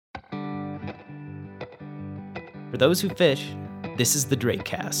For those who fish, this is the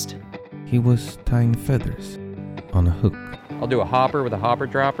Drakecast. He was tying feathers on a hook. I'll do a hopper with a hopper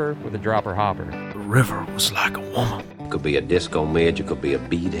dropper with a dropper hopper. The river was like a woman. It could be a disco midge, it could be a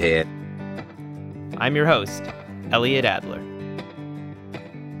beadhead. I'm your host, Elliot Adler.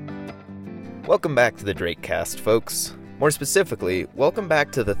 Welcome back to the Drakecast, folks. More specifically, welcome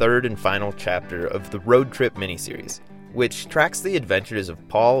back to the third and final chapter of the Road Trip miniseries, which tracks the adventures of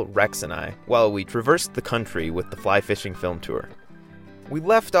Paul, Rex, and I while we traversed the country with the Fly Fishing Film Tour. We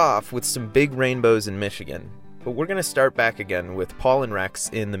left off with some big rainbows in Michigan, but we're going to start back again with Paul and Rex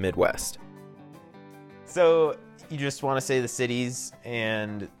in the Midwest. So, you just want to say the cities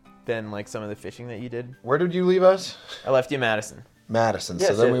and then like some of the fishing that you did? Where did you leave us? I left you in Madison. Madison. Yeah,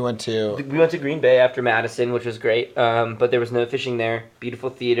 so then we went to... We went to Green Bay after Madison, which was great, but there was no fishing there. Beautiful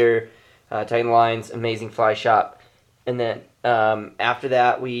theater, tight lines, amazing fly shop. And then after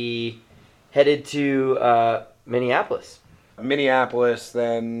that, we headed to Minneapolis. Minneapolis,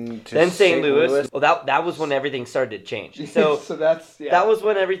 then to then St. Louis. Well, that was when everything started to change. So, that was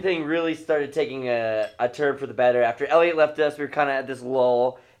when everything really started taking a turn for the better. After Elliot left us, we were kind of at this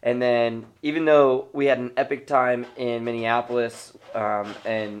lull. And then, even though we had an epic time in Minneapolis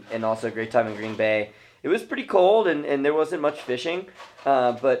and also a great time in Green Bay, it was pretty cold and there wasn't much fishing.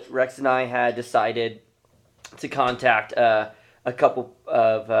 But Rex and I had decided to contact a couple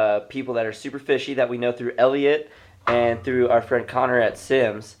of people that are super fishy that we know through Elliot and through our friend Connor at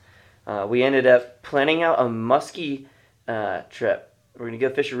Sims. We ended up planning out a muskie trip. We're going to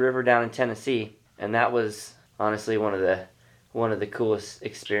go fish a river down in Tennessee, and that was honestly one of the coolest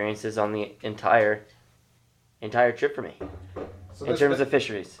experiences on the entire trip for me, in terms of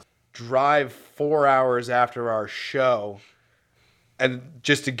fisheries. Drive 4 hours after our show, and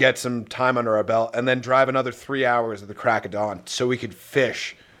just to get some time under our belt, and then drive another 3 hours at the crack of dawn so we could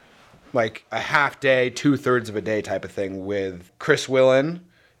fish like a half day, 2/3 of a day type of thing with Chris Willen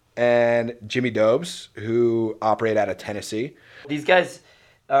and Jimmy Dobes, who operate out of Tennessee. These guys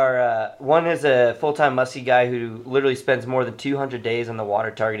are, one is a full-time muskie guy who literally spends more than 200 days on the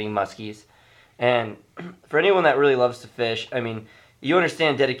water targeting muskies. And for anyone that really loves to fish, I mean, you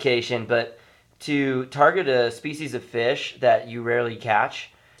understand dedication, but to target a species of fish that you rarely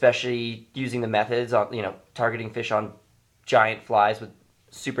catch, especially using the methods on, targeting fish on giant flies with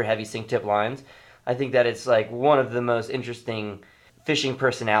super heavy sink tip lines, I think that it's like one of the most interesting fishing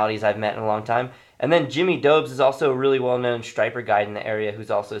personalities I've met in a long time. And then Jimmy Dobes is also a really well-known striper guide in the area who's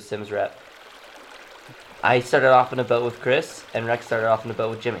also a Sims rep. I started off in a boat with Chris, and Rex started off in a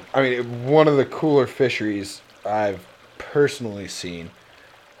boat with Jimmy. I mean, one of the cooler fisheries I've personally seen.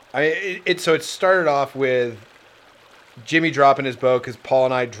 It started off with Jimmy dropping his boat because Paul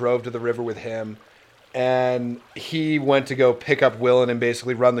and I drove to the river with him, and he went to go pick up Willen and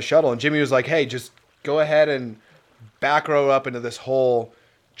basically run the shuttle. And Jimmy was like, hey, just go ahead and back row up into this hole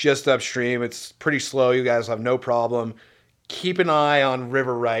just upstream. It's pretty slow. You guys will have no problem. Keep an eye on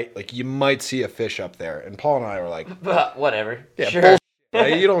river right. Like, you might see a fish up there. And Paul and I were like, whatever. Yeah, sure.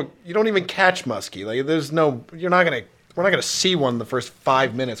 Like, you don't even catch muskie. Like, we're not gonna see one the first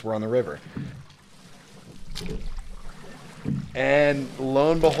 5 minutes we're on the river. And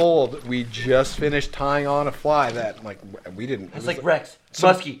lo and behold, we just finished tying on a fly that we didn't. I was like, Rex,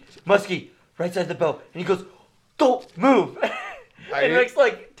 muskie, right side of the boat, and he goes, don't move. And Rex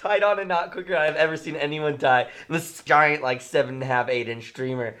tied on a knot quicker than I've ever seen anyone tie. This giant 7.5, 8-inch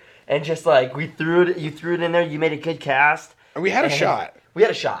streamer, and just you threw it in there. You made a good cast. And we had a shot. We had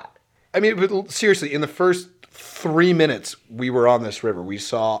a shot. I mean, but seriously, in the first 3 minutes we were on this river, we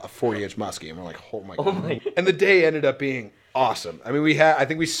saw a 40-inch muskie, and we're like, oh my god. And the day ended up being awesome. I mean, I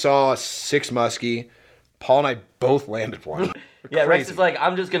think we saw 6 muskie. Paul and I both landed one. Yeah, Rex is like,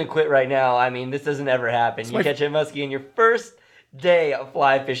 I'm just gonna quit right now. I mean, this doesn't ever happen. You catch a muskie in your first day of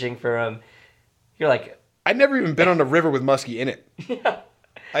fly fishing for him. You're like, I'd never even been on a river with muskie in it. Yeah.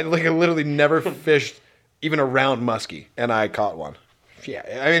 I literally never fished even around muskie, and I caught one. Yeah,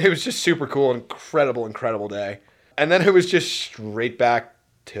 I mean, it was just super cool, incredible day. And then it was just straight back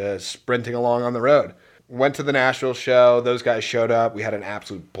to sprinting along on the road. Went to the Nashville show. Those guys showed up. We had an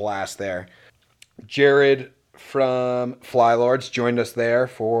absolute blast there. Jared from Fly Lords joined us there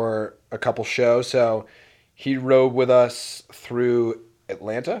for a couple shows. So he rode with us through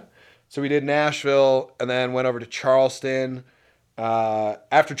Atlanta. So we did Nashville and then went over to Charleston.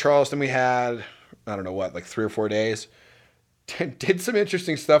 After Charleston, we had, 3 or 4 days. Did some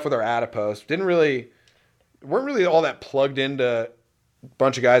interesting stuff with our adipose. Weren't really all that plugged into a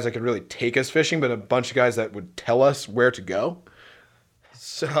bunch of guys that could really take us fishing, but a bunch of guys that would tell us where to go.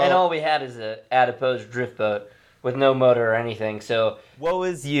 So, and all we had is an adipose drift boat. with no motor or anything. So woe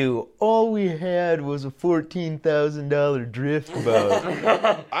is you. All we had was a $14,000 drift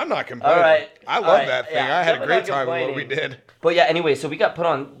boat. I'm not complaining. All right. I love All right. that thing. Yeah, I had a I'm great not time with what complaining. we did. But yeah, anyway, so we got put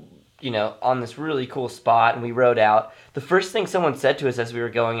on, on this really cool spot, and we rode out. The first thing someone said to us as we were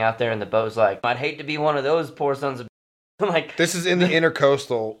going out there in the boat was like, I'd hate to be one of those poor sons of I'm like, This is in the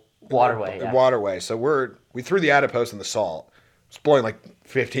intercoastal waterway. Yeah. waterway. So we threw the adipose in the salt. It's blowing like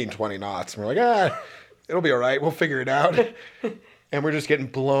 15, 20 knots. And we're like, it'll be all right. We'll figure it out. And we're just getting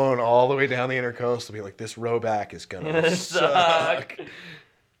blown all the way down the intercoastal. Be like, this rowback is gonna suck.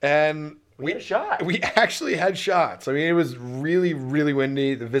 And we had a shot. We actually had shots. I mean, it was really, really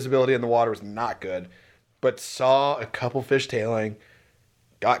windy. The visibility in the water was not good. But saw a couple fish tailing,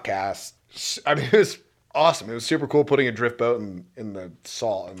 got cast. I mean, it was awesome. It was super cool putting a drift boat in the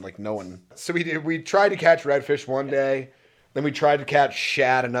salt and like no one. So we tried to catch redfish one day. Then we tried to catch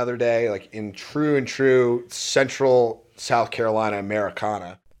shad another day, like in true central South Carolina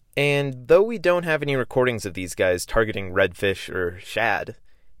Americana. And though we don't have any recordings of these guys targeting redfish or shad,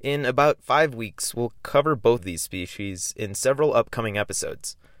 in about 5 weeks we'll cover both these species in several upcoming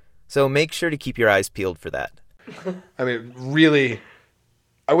episodes. So make sure to keep your eyes peeled for that. I mean, really,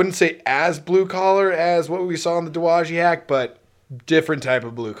 I wouldn't say as blue collar as what we saw in the Dowagiac, but different type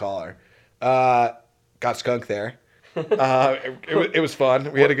of blue collar. Got skunk there. It was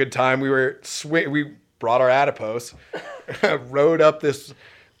fun. We had a good time. We brought our adipose, rode up this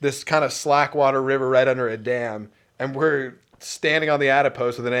kind of slack water river right under a dam, and we're standing on the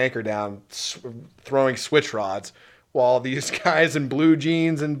adipose with an anchor down, throwing switch rods, while these guys in blue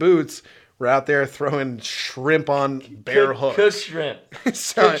jeans and boots were out there throwing shrimp on bare hooks. Cooked shrimp.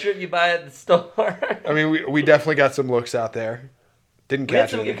 Cooked shrimp you buy at the store. I mean, we definitely got some looks out there. Didn't We had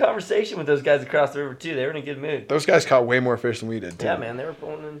catch some anything. good conversation with those guys across the river, too. They were in a good mood. Those guys caught way more fish than we did, too. Yeah, man, they were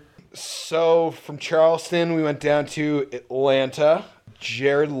pulling in. So from Charleston, we went down to Atlanta.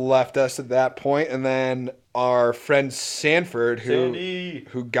 Jared left us at that point, and then our friend Sanford,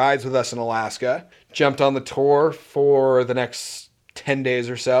 who guides with us in Alaska, jumped on the tour for the next 10 days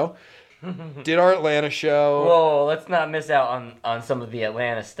or so. Did our Atlanta show. Whoa, let's not miss out on some of the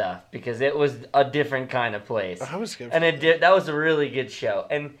Atlanta stuff, because it was a different kind of place. That was good. And that was a really good show.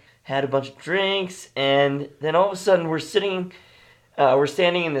 And had a bunch of drinks, and then all of a sudden we're standing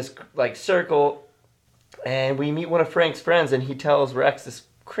in this like circle, and we meet one of Frank's friends, and he tells Rex this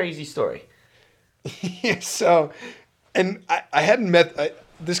crazy story. So, and I hadn't met,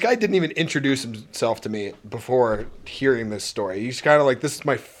 this guy didn't even introduce himself to me before hearing this story. He's kind of like, this is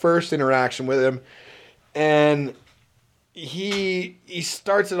my first interaction with him. And he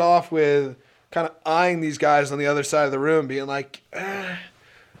starts it off with kind of eyeing these guys on the other side of the room, being like,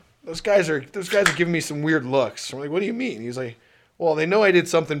 those guys are giving me some weird looks. I'm like, what do you mean? He's like, well, they know I did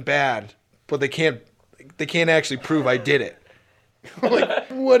something bad, but they can't actually prove I did it. I'm like,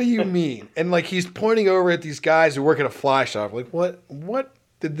 what do you mean? And like, he's pointing over at these guys who work at a fly shop. Like, what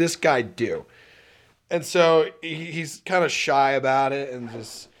did this guy do? And so he's kind of shy about it, and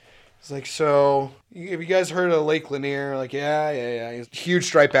just he's like, so have you guys heard of Lake Lanier? Like, yeah. Huge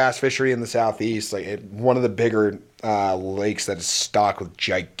striped bass fishery in the southeast, like one of the bigger lakes that is stocked with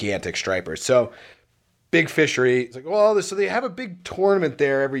gigantic stripers. So big fishery. It's like, well, so they have a big tournament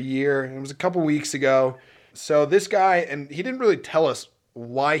there every year. And it was a couple weeks ago. So this guy, and he didn't really tell us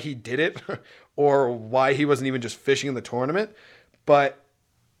why he did it or why he wasn't even just fishing in the tournament, but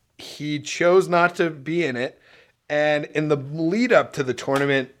he chose not to be in it. And in the lead up to the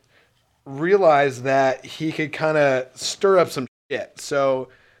tournament, realized that he could kind of stir up some shit. So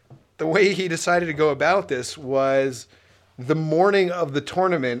the way he decided to go about this was the morning of the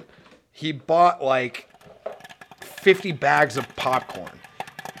tournament, he bought like 50 bags of popcorn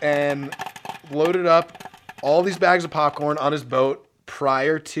and loaded up all these bags of popcorn on his boat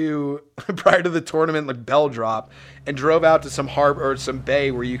prior to the tournament, like bell drop, and drove out to some harbor or some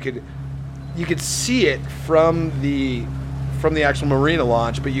bay where you could see it from the actual marina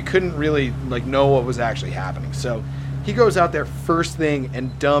launch, but you couldn't really like know what was actually happening. So he goes out there first thing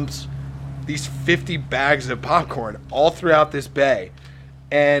and dumps these 50 bags of popcorn all throughout this bay.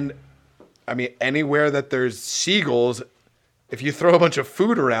 And I mean, anywhere that there's seagulls, if you throw a bunch of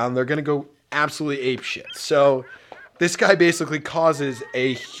food around, they're going to go absolutely apeshit. So this guy basically causes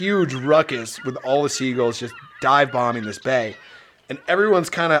a huge ruckus with all the seagulls just dive bombing this bay. And everyone's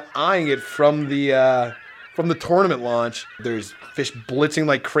kind of eyeing it from the tournament launch. There's fish blitzing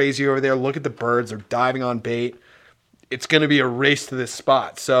like crazy over there. Look at the birds. They're diving on bait. It's going to be a race to this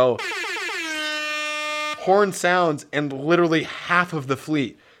spot. So horn sounds, and literally half of the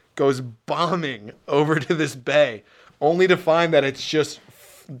fleet goes bombing over to this bay, only to find that it's just,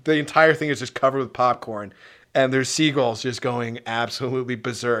 the entire thing is just covered with popcorn. and there's seagulls just going absolutely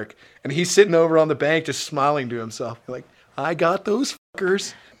berserk. And he's sitting over on the bank just smiling to himself. Like, I got those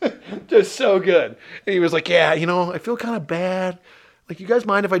fuckers. Just so good. And he was like, yeah, I feel kind of bad. Like, you guys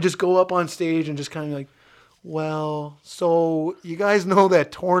mind if I just go up on stage and just kind of like, well, so you guys know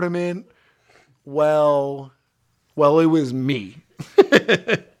that tournament? Well, it was me.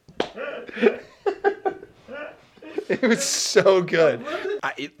 It was so good.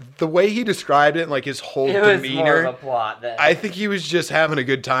 The way he described it, like his whole demeanor, was more of a plot then. I think he was just having a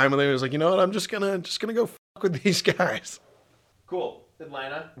good time, and he was like, you know what? I'm just gonna go fuck with these guys. Cool.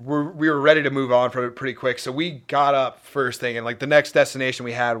 Atlanta. We were ready to move on from it pretty quick, so we got up first thing, and like the next destination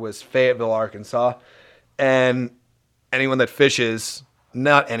we had was Fayetteville, Arkansas. And anyone that fishes,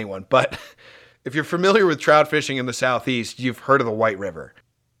 not anyone, but if you're familiar with trout fishing in the Southeast, you've heard of the White River.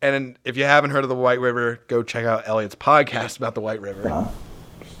 And if you haven't heard of the White River, go check out Elliot's podcast about the White River.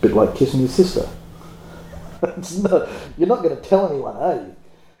 It's a bit like kissing your sister. You're not going to tell anyone, are you?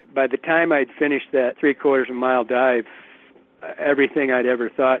 By the time I'd finished that 3/4 mile dive, everything I'd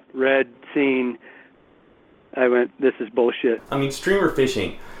ever thought, read, seen, I went, this is bullshit. I mean, streamer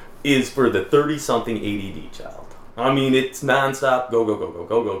fishing is for the 30-something ADD child. I mean, it's nonstop, go, go, go, go,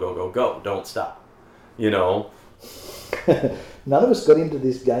 go, go, go, go, go, don't stop, None of us got into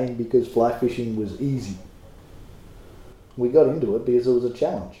this game because fly fishing was easy. We got into it because it was a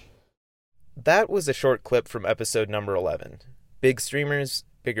challenge. That was a short clip from episode number 11, Big Streamers,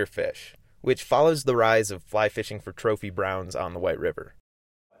 Bigger Fish, which follows the rise of fly fishing for trophy browns on the White River.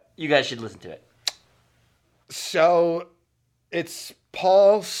 You guys should listen to it. So it's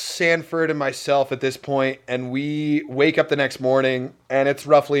Paul, Sanford, and myself at this point, and we wake up the next morning, and it's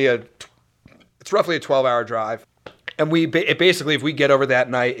roughly a 12-hour drive. And basically, if we get over that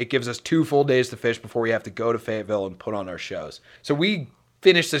night, it gives us 2 full days to fish before we have to go to Fayetteville and put on our shows. So we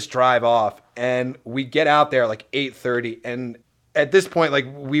finish this drive off, and we get out there like 8:30. And at this point, like,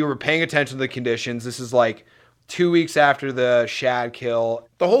 we were paying attention to the conditions. This is like 2 weeks after the shad kill.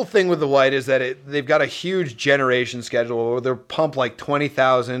 The whole thing with the white is that they've got a huge generation schedule where they'll pump like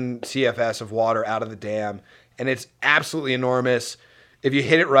 20,000 CFS of water out of the dam, and it's absolutely enormous. If you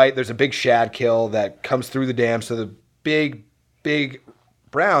hit it right, there's a big shad kill that comes through the dam, so the big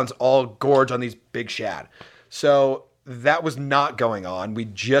browns all gorge on these big shad. So that was not going on. We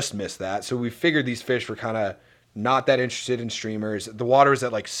just missed that. So we figured these fish were kind of not that interested in streamers. The water was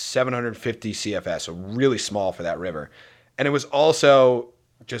at like 750 CFS, so really small for that river. And it was also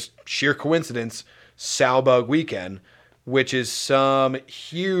just sheer coincidence, sow bug weekend, which is some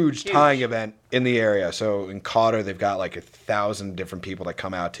huge tying event in the area. So in Cotter, they've got like 1,000 different people that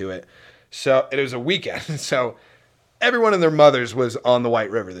come out to it. So it was a weekend. So everyone and their mothers was on the White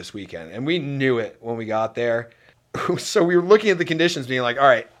River this weekend, and we knew it when we got there. So we were looking at the conditions being like, all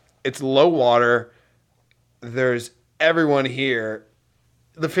right, it's low water. There's everyone here.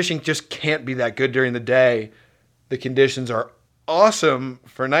 The fishing just can't be that good during the day. The conditions are awesome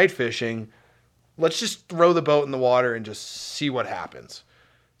for night fishing. Let's just throw the boat in the water and just see what happens.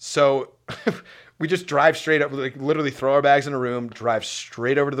 So we just drive straight up, like literally throw our bags in a room, drive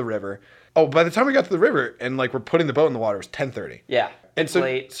straight over to the river. Oh, by the time we got to the river and like we're putting the boat in the water, it was 10:30. Yeah. And so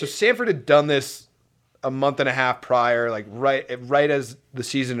Sanford had done this a month and a half prior, like right as the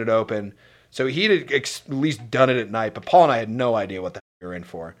season had opened. So he'd at least done it at night, but Paul and I had no idea what the we were in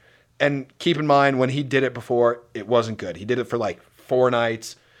for. And keep in mind, when he did it before, it wasn't good. He did it for like 4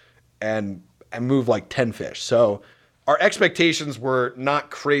 nights and moved like 10 fish. So our expectations were not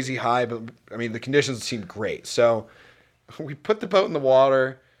crazy high, but I mean, the conditions seemed great. So we put the boat in the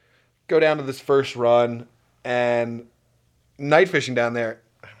water, go down to this first run, and night fishing down there.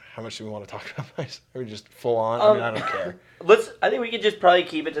 How much do we want to talk about this? Are we just full on? I mean, I don't care. I think we could just probably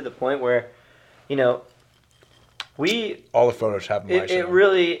keep it to the point where, all the photos have my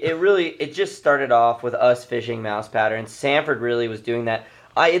show. It just started off with us fishing mouse patterns. Sanford really was doing that.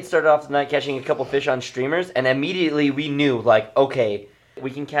 I had started off the night catching a couple fish on streamers, and immediately we knew, like, okay,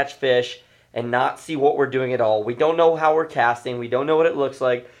 we can catch fish and not see what we're doing at all. We don't know how we're casting. We don't know what it looks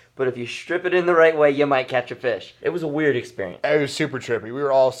like. But if you strip it in the right way, you might catch a fish. It was a weird experience. It was super trippy. We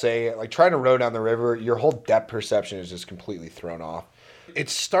were all saying, like, trying to row down the river, your whole depth perception is just completely thrown off. It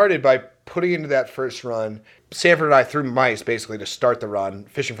started by putting into that first run. Sanford and I threw mice, basically, to start the run,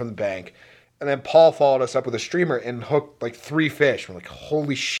 fishing from the bank. And then Paul followed us up with a streamer and hooked, like, 3 fish. We're like,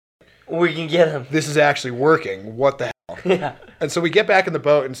 holy shit. We can get them. This is actually working. What the hell? Yeah. And so we get back in the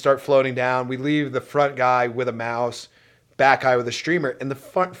boat and start floating down. We leave the front guy with a mouse, back guy with a streamer, and the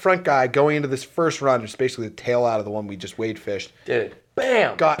front guy going into this first run, just basically the tail out of the one we just wade fished. Dude,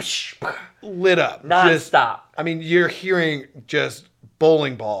 bam! Got lit up. Non-stop. I mean, you're hearing just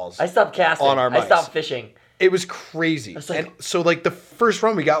bowling balls. I stopped casting. On our mice. I stopped fishing. It was crazy. And so, like, the first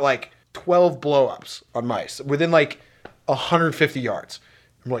run, we got, like, 12 blow-ups on mice within, like, 150 yards.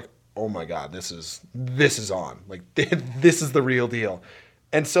 I'm like, oh, my God, this is on. Like, this is the real deal.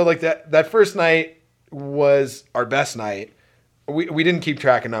 And so, like, that first night was our best night. We didn't keep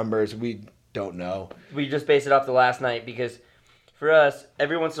track of numbers. We don't know. We just based it off the last night because for us,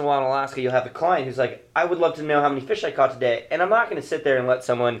 every once in a while in Alaska, you'll have a client who's like, I would love to know how many fish I caught today. And I'm not going to sit there and let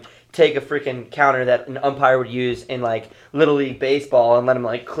someone take a freaking counter that an umpire would use in, like, Little League Baseball and let him,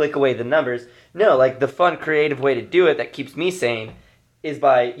 like, click away the numbers. No, like, the fun, creative way to do it that keeps me sane is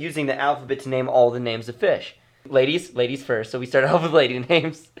by using the alphabet to name all the names of fish. Ladies first. So we started off with lady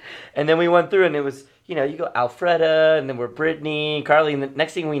names. And then we went through and it was, you know, you go Alfreda, and then we're Brittany, Carly, and the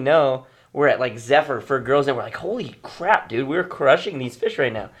next thing we know, we're at, like, Zephyr for girls, and we're like, holy crap, dude, we're crushing these fish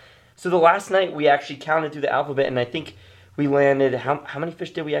right now. So the last night, we actually counted through the alphabet, and I think we landed, how many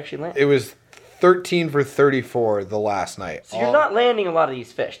fish did we actually land? It was 13 for 34 the last night. So you're not landing a lot of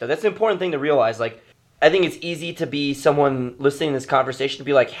these fish, though. That's an important thing to realize. Like, I think it's easy to be someone listening to this conversation to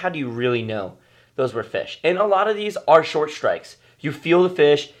be like, how do you really know those were fish? And a lot of these are short strikes. You feel the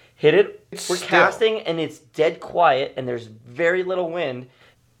fish, hit it, we're casting, and it's dead quiet, and there's very little wind.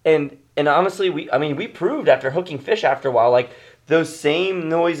 And honestly, we proved after hooking fish after a while, like, those same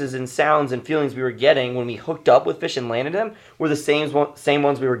noises and sounds and feelings we were getting when we hooked up with fish and landed them were the same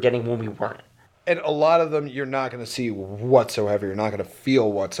ones we were getting when we weren't. And a lot of them you're not going to see whatsoever. You're not going to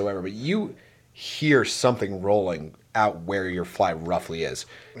feel whatsoever. But you hear something rolling out where your fly roughly is.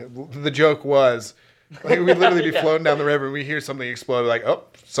 The joke was, like, we'd literally be floating down the river and we hear something explode. Like, oh,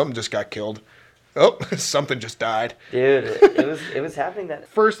 something just got killed. Oh, something just died. Dude, it was happening that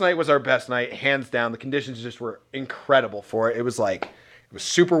first night was our best night, hands down. The conditions just were incredible for it. It was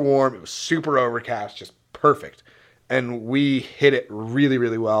super warm, it was super overcast, just perfect. And we hit it really,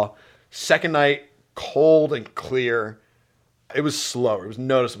 really well. Second night, cold and clear. It was slower. It was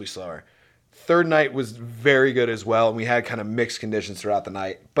noticeably slower. Third night was very good as well, and we had kind of mixed conditions throughout the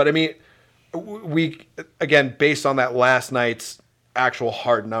night. But I mean, we, again, based on that last night's actual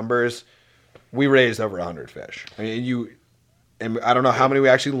hard numbers, we raised over 100 fish. I mean, and I don't know how many we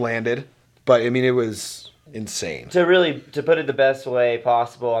actually landed, but I mean, it was insane. To put it the best way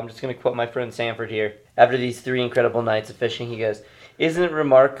possible, I'm just going to quote my friend Sanford here. After these 3 incredible nights of fishing, he goes, "Isn't it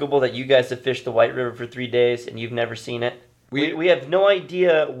remarkable that you guys have fished the White River for 3 days and you've never seen it? We have no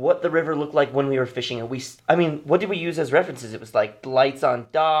idea what the river looked like when we were fishing it. What did we use as references? It was like lights on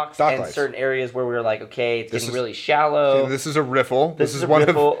docks and lights. Certain areas where we were like, okay, it's getting really shallow. This is a riffle. This is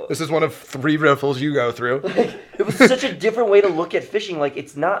one of 3 riffles you go through. It was such a different way to look at fishing. Like,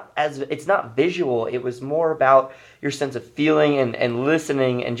 it's not visual. It was more about your sense of feeling and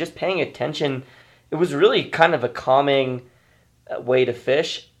listening and just paying attention. It was really kind of a calming way to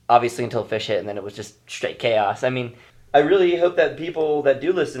fish, obviously until fish hit, and then it was just straight chaos. I mean, I really hope that people that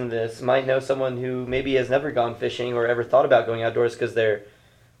do listen to this might know someone who maybe has never gone fishing or ever thought about going outdoors because they're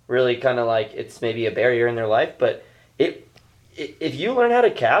really kind of like, it's maybe a barrier in their life. But if you learn how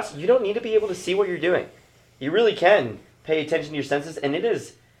to cast, you don't need to be able to see what you're doing. You really can pay attention to your senses. And that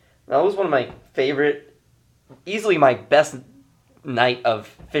was one of my favorite, easily my best night of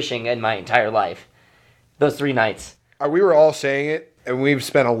fishing in my entire life. Those 3 nights. We were all saying it. And we've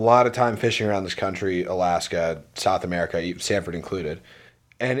spent a lot of time fishing around this country, Alaska, South America, Sanford included.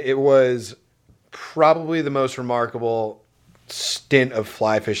 And it was probably the most remarkable stint of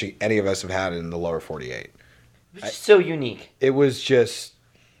fly fishing any of us have had in the lower 48. It's so unique. It was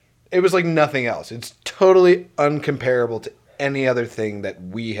like nothing else. It's totally uncomparable to any other thing that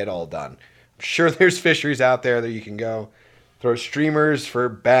we had all done. I'm sure there's fisheries out there that you can go throw streamers for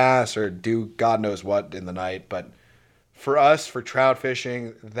bass or do God knows what in the night, but for us, for trout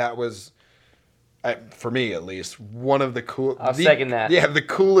fishing, that was, for me at least, one of the cool... I'll second that. Yeah, the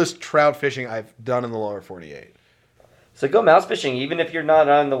coolest trout fishing I've done in the lower 48. So go mouse fishing, even if you're not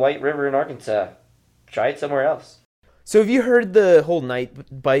on the White River in Arkansas. Try it somewhere else. So have you heard the whole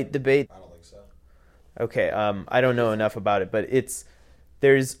night bite debate? I don't think so. Okay, I don't know enough about it, but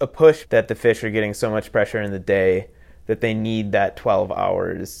there's a push that the fish are getting so much pressure in the day that they need that 12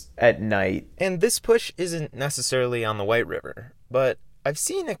 hours at night. And this push isn't necessarily on the White River, but I've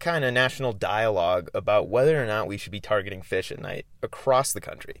seen a kind of national dialogue about whether or not we should be targeting fish at night across the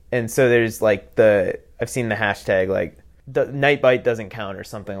country. And so there's like I've seen the hashtag like the night bite doesn't count or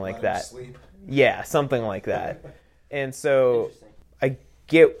something like that. Sleep. Yeah, something like that. And so I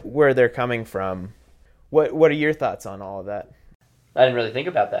get where they're coming from. What are your thoughts on all of that? I didn't really think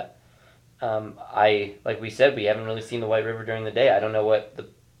about that. Like we said, we haven't really seen the White River during the day. I don't know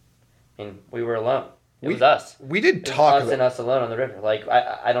we were alone. It was us. We did talk us and us alone on the river. Like,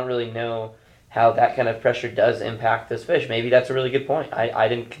 I don't really know how that kind of pressure does impact this fish. Maybe that's a really good point. I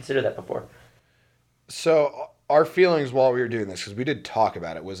didn't consider that before. So our feelings while we were doing this, because we did talk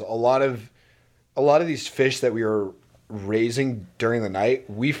about it, was a lot of these fish that we were raising during the night,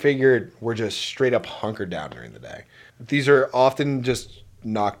 we figured were just straight up hunkered down during the day. These are often just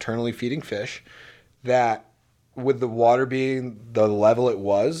nocturnally feeding fish that, with the water being the level it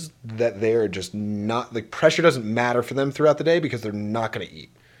was, that they're just not, the pressure doesn't matter for them throughout the day because they're not going to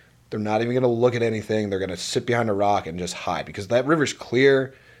eat. They're not even going to look at anything. They're going to sit behind a rock and just hide because that river's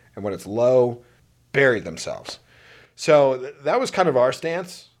clear, and when it's low, bury themselves. So that was kind of our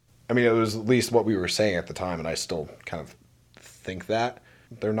stance. I mean, it was at least what we were saying at the time, and I still kind of think that.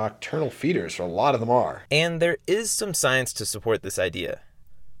 They're nocturnal feeders, so a lot of them are. And there is some science to support this idea.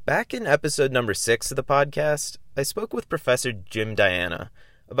 Back in episode number 6 of the podcast, I spoke with Professor Jim Diana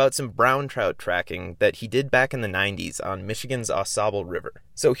about some brown trout tracking that he did back in the 90s on Michigan's Ausable River.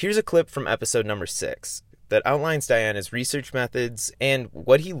 So here's a clip from episode number 6 that outlines Diana's research methods and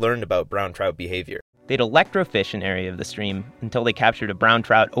what he learned about brown trout behavior. They'd electrofish an area of the stream until they captured a brown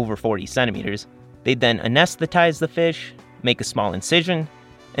trout over 40 centimeters. They'd then anesthetize the fish, make a small incision,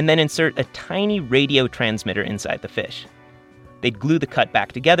 and then insert a tiny radio transmitter inside the fish. They'd glue the cut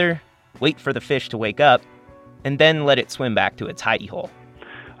back together, wait for the fish to wake up, and then let it swim back to its hidey hole.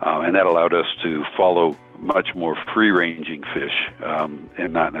 And that allowed us to follow much more free-ranging fish,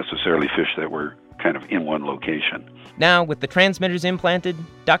 and not necessarily fish that were kind of in one location. Now, with the transmitters implanted,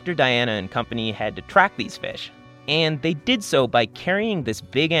 Dr. Diana and company had to track these fish. And they did so by carrying this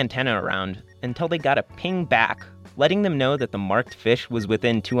big antenna around until they got a ping back, letting them know that the marked fish was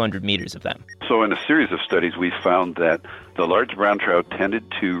within 200 meters of them. So in a series of studies, we found that the large brown trout tended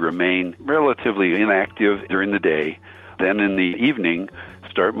to remain relatively inactive during the day. Then in the evening,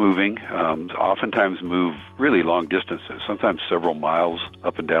 start moving, oftentimes move really long distances, sometimes several miles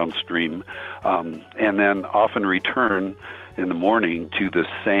up and downstream, and then often return in the morning to the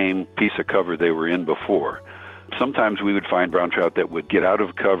same piece of cover they were in before. Sometimes we would find brown trout that would get out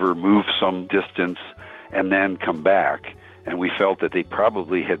of cover, move some distance, and then come back. And we felt that they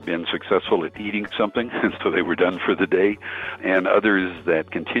probably had been successful at eating something, and so they were done for the day. And others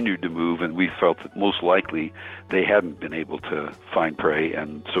that continued to move, and we felt that most likely they hadn't been able to find prey,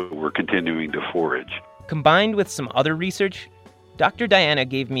 and so were continuing to forage. Combined with some other research, Dr. Diana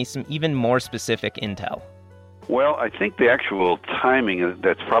gave me some even more specific intel. Well, I think the actual timing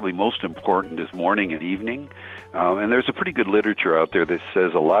that's probably most important is morning and evening. And there's a pretty good literature out there that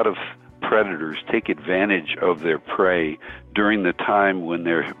says a lot of predators take advantage of their prey during the time when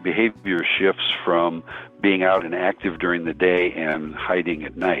their behavior shifts from being out and active during the day and hiding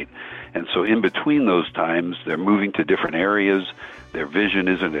at night. And so in between those times, they're moving to different areas, their vision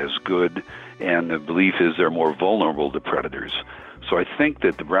isn't as good, and the belief is they're more vulnerable to predators. So I think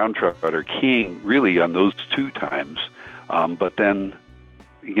that the brown trout are keying really on those two times, but then,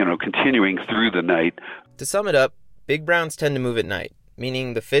 continuing through the night. To sum it up, big browns tend to move at night,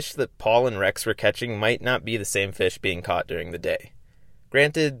 meaning the fish that Paul and Rex were catching might not be the same fish being caught during the day.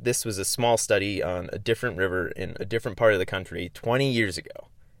 Granted, this was a small study on a different river in a different part of the country 20 years ago.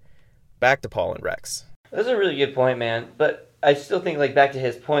 Back to Paul and Rex. That's a really good point, man. But I still think, back to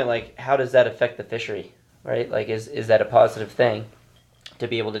his point, how does that affect the fishery, right? Is that a positive thing to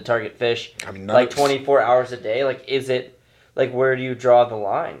be able to target fish 24 hours a day? Is it, where do you draw the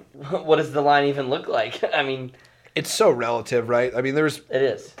line? What does the line even look like? I mean, it's so relative, right? I mean, it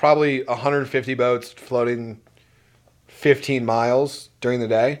is probably 150 boats floating 15 miles during the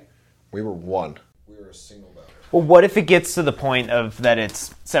day. We were one. We were a single boat. Well, what if it gets to the point of that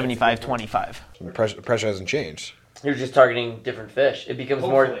it's 75-25? The pressure hasn't changed. You're just targeting different fish. It becomes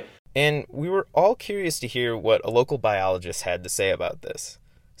more... And we were all curious to hear what a local biologist had to say about this.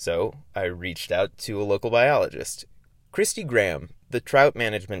 So I reached out to a local biologist. Christy Graham, the trout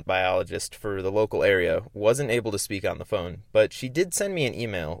management biologist for the local area, wasn't able to speak on the phone, but she did send me an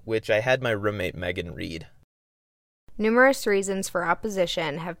email, which I had my roommate Megan read. Numerous reasons for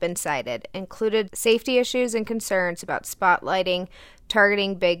opposition have been cited, included safety issues and concerns about spotlighting,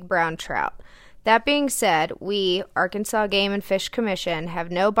 targeting big brown trout. That being said, we, Arkansas Game and Fish Commission,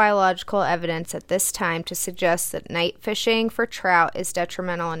 have no biological evidence at this time to suggest that night fishing for trout is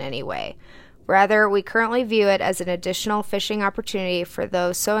detrimental in any way. Rather, we currently view it as an additional fishing opportunity for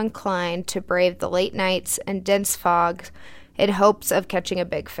those so inclined to brave the late nights and dense fog in hopes of catching a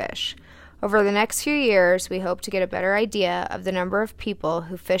big fish. Over the next few years, we hope to get a better idea of the number of people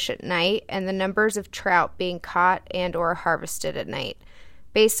who fish at night and the numbers of trout being caught and or harvested at night.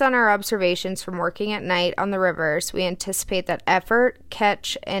 Based on our observations from working at night on the rivers, we anticipate that effort,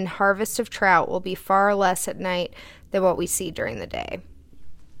 catch, and harvest of trout will be far less at night than what we see during the day.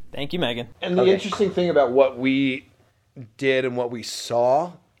 Thank you, Megan. And the interesting thing about what we did and what we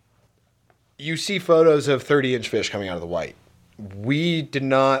saw, you see photos of 30-inch fish coming out of the white. We did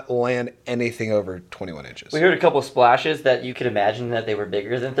not land anything over 21 inches. We heard a couple splashes that you could imagine that they were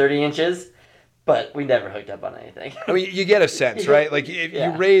bigger than 30 inches, but we never hooked up on anything. I mean, you get a sense, right? Like, if you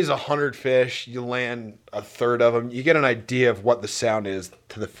raise 100 fish, you land a third of them, you get an idea of what the sound is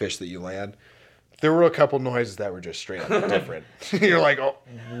to the fish that you land. There were a couple noises that were just straight up different. You're like, oh,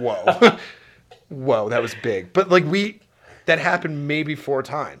 whoa. Whoa, that was big. But, like, that happened maybe 4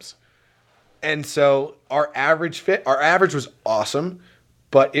 times. And so our average was awesome,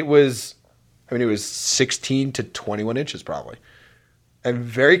 but it was 16 to 21 inches probably. And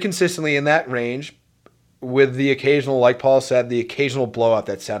very consistently in that range, with the occasional, like Paul said, the occasional blowout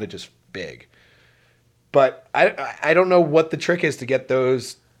that sounded just big. But I don't know what the trick is to get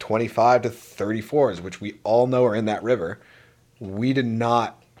those 25 to 34s, which we all know are in that river. We did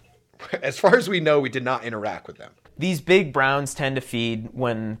not, as far as we know, we did not interact with them. These big browns tend to feed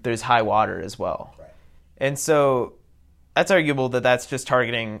when there's high water as well. Right. And so that's arguable that that's just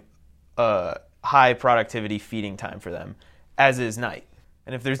targeting a high productivity feeding time for them, as is night.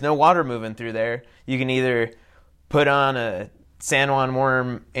 And if there's no water moving through there, you can either put on a San Juan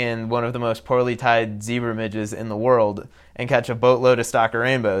worm and one of the most poorly tied zebra midges in the world and catch a boatload of stocker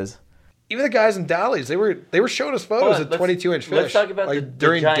rainbows. Even the guys in Dolly's, they were showing us photos of 22-inch fish. Let's talk about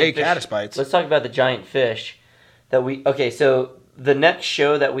during day fish. caddis bites. Let's talk about the giant fish so the next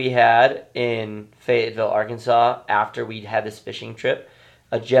show that we had in Fayetteville, Arkansas, after we had this fishing trip,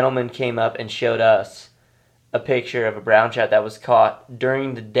 a gentleman came up and showed us a picture of a brown trout that was caught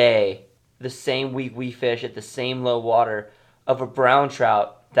during the day, the same week we fish at the same low water, of a brown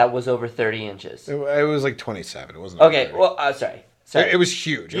trout that was over 30 inches. It was like 27. It wasn't. Okay, well, sorry. It was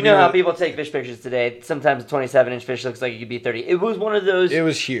huge. You know how people take fish pictures today. Sometimes a 27-inch fish looks like it could be 30. It was one of those. It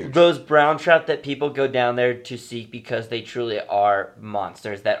was huge. Those brown trout that people go down there to seek because they truly are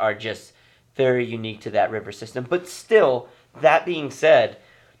monsters that are just very unique to that river system. But still, that being said,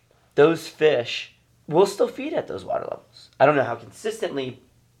 those fish will still feed at those water levels. I don't know how consistently,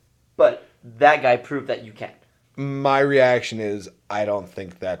 but that guy proved that you can. My reaction is I don't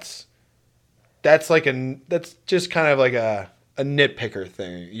think that's just kind of like a nitpicker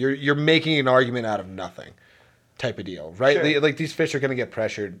thing. You're making an argument out of nothing type of deal, right? Sure. Like these fish are going to get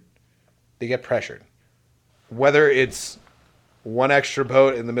pressured. They get pressured. Whether it's one extra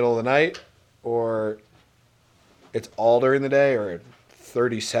boat in the middle of the night or it's all during the day or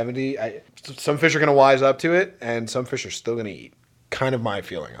 30, 70, some fish are going to wise up to it and some fish are still going to eat. Kind of my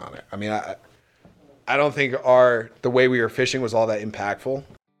feeling on it. I mean, I don't think the way we were fishing was all that impactful.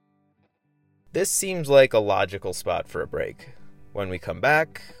 This seems like a logical spot for a break. When we come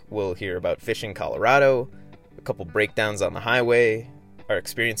back, we'll hear about fishing Colorado, a couple breakdowns on the highway, our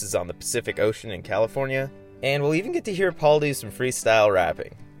experiences on the Pacific Ocean in California, and we'll even get to hear Paul do some freestyle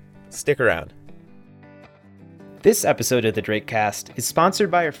rapping. Stick around. This episode of the Drakecast is sponsored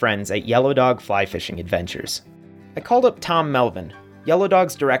by our friends at Yellow Dog Fly Fishing Adventures. I called up Tom Melvin, Yellow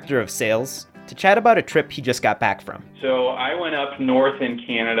Dog's director of sales, to chat about a trip he just got back from. So I went up north in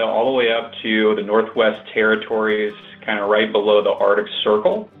Canada, all the way up to the Northwest Territories, kind of right below the Arctic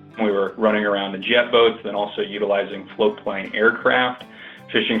Circle. We were running around in jet boats, then also utilizing floatplane aircraft,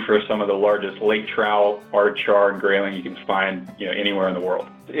 fishing for some of the largest lake trout, art char, and grayling you can find anywhere in the world.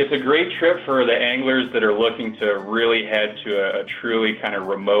 It's a great trip for the anglers that are looking to really head to a truly kind of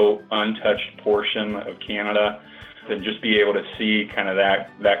remote, untouched portion of Canada, and just be able to see kind of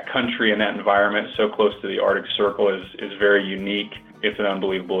that country and that environment so close to the Arctic Circle is very unique. It's an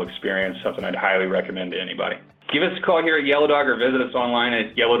unbelievable experience, something I'd highly recommend to anybody. Give us a call here at Yellow Dog or visit us online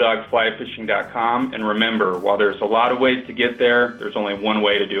at yellowdogflyfishing.com. And remember, while there's a lot of ways to get there, there's only one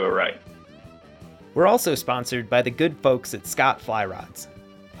way to do it right. We're also sponsored by the good folks at Scott Fly Rods.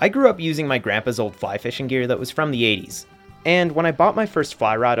 I grew up using my grandpa's old fly fishing gear that was from the 80s. And when I bought my first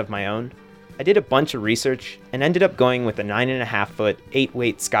fly rod of my own, I did a bunch of research and ended up going with a 9.5-foot,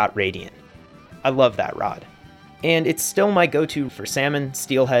 8-weight Scott Radiant. I love that rod. And it's still my go-to for salmon,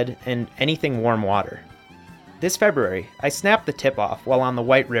 steelhead, and anything warm water. This February, I snapped the tip off while on the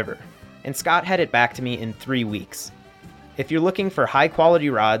White River, and Scott had it back to me in 3 weeks. If you're looking for high-quality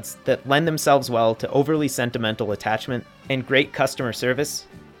rods that lend themselves well to overly sentimental attachment and great customer service,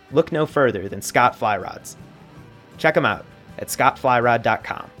 look no further than Scott Fly Rods. Check them out at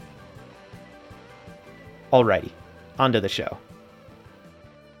scottflyrod.com. Alrighty, on to the show.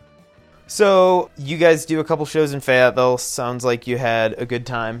 So, you guys do a couple shows in Fayetteville. Sounds like you had a good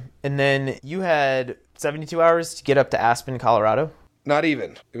time. And then you had 72 hours to get up to Aspen, Colorado? Not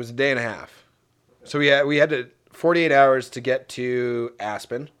even. It was a day and a half. So we had 48 hours to get to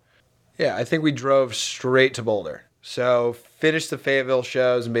Aspen. Yeah, I think we drove straight to Boulder. So finished the Fayetteville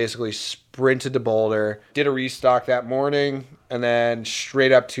shows and basically sprinted to Boulder. Did a restock that morning and then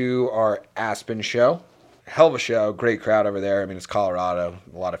straight up to our Aspen show. Hell of a show, great crowd over there. I mean, it's Colorado,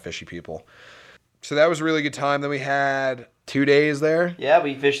 a lot of fishy people. So that was a really good time. Then we had 2 days there. Yeah,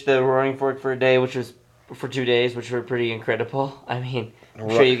 we fished the Roaring Fork for a day, which was for 2 days, which were pretty incredible. I mean, I'm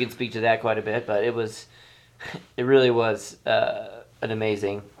sure you can speak to that quite a bit, but it really was an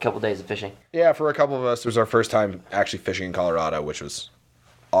amazing couple days of fishing. Yeah, for a couple of us, it was our first time actually fishing in Colorado, which was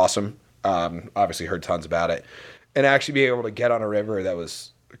awesome. Obviously heard tons about it. And actually being able to get on a river that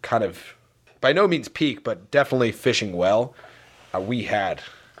was kind of, by no means peak, but definitely fishing well, we had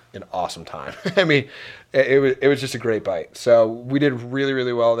an awesome time. I mean, it was just a great bite. So we did really,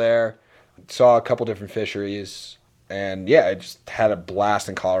 really well there. Saw a couple different fisheries. And yeah, I just had a blast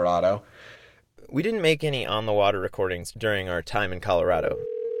in Colorado. We didn't make any on-the-water recordings during our time in Colorado.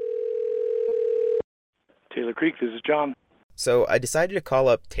 Taylor Creek, this is John. So I decided to call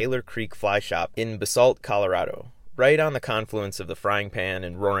up Taylor Creek Fly Shop in Basalt, Colorado, right on the confluence of the Frying Pan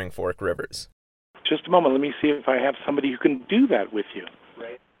and Roaring Fork rivers. Just a moment. Let me see if I have somebody who can do that with you.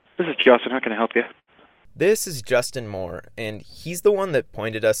 Right. This is Justin. How can I help you? This is Justin Moore, and he's the one that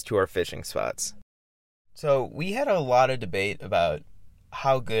pointed us to our fishing spots. So we had a lot of debate about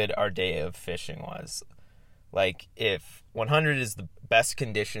how good our day of fishing was. Like, if 100 is the best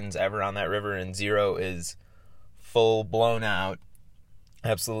conditions ever on that river and 0 is full blown out,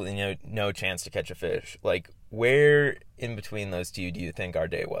 absolutely no chance to catch a fish. Like, where in between those two do you think our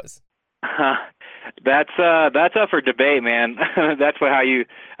day was? That's up for debate, man. That's how you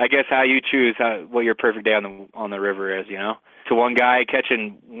choose what your perfect day on the river is, you know? To one guy,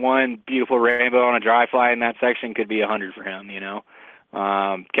 catching one beautiful rainbow on a dry fly in that section could be 100 for him, you know?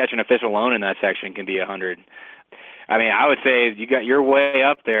 Catching a fish alone in that section can be 100. I mean, I would say you're way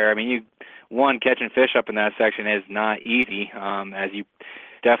up there. I mean, catching fish up in that section is not easy. As you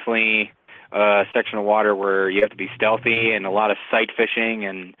definitely a section of water where you have to be stealthy and a lot of sight fishing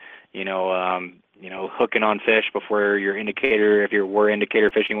and hooking on fish before your indicator, if you were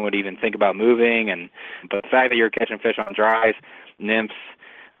indicator fishing, would even think about moving. But the fact that you're catching fish on dries, nymphs,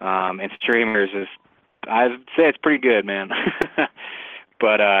 and streamers I'd say it's pretty good, man.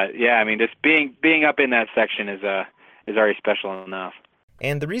 But yeah, I mean, just being up in that section is already special enough.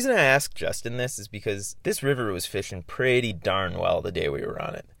 And the reason I asked Justin this is because this river was fishing pretty darn well the day we were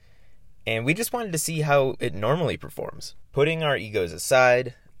on it. And we just wanted to see how it normally performs. Putting our egos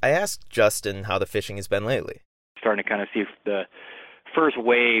aside, I asked Justin how the fishing has been lately. Starting to kind of see the first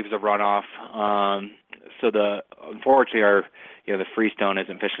waves of runoff. Unfortunately, the freestone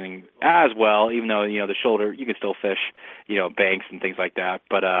isn't fishing as well, even though, the shoulder, you can still fish, banks and things like that.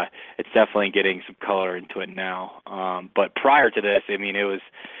 But it's definitely getting some color into it now. But prior to this, I mean, it was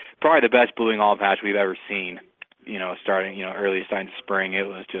probably the best blueing olive hatch we've ever seen, starting, early signs of spring. It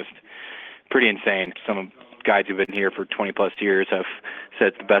was just pretty insane. Some guides who've been here for 20 plus years have said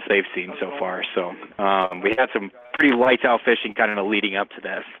it's the best they've seen so far. So we had some pretty lights out fishing kind of leading up to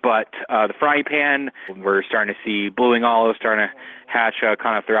this. But the Frying Pan, we're starting to see blueing olives starting to hatch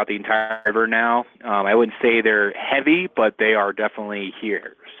kind of throughout the entire river now. I wouldn't say they're heavy, but they are definitely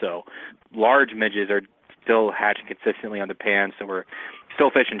here. So large midges are still hatching consistently on the pan, so we're still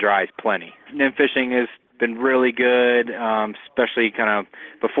fishing dries plenty. Nymph fishing has been really good, especially kind of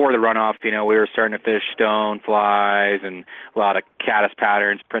before the runoff. We were starting to fish stone flies and a lot of caddis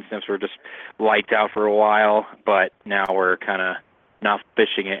patterns. Prince nymphs were just lights out for a while, but now we're kind of not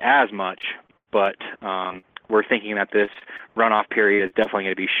fishing it as much. But we're thinking that this runoff period is definitely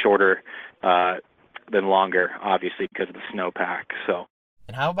going to be shorter than longer, obviously, because of the snowpack. So.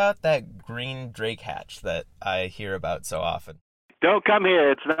 And how about that green drake hatch that I hear about so often? Don't come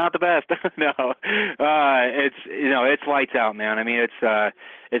here. It's not the best. No, it's lights out, man. I mean,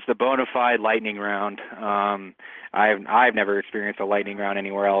 it's the bona fide lightning round. I've never experienced a lightning round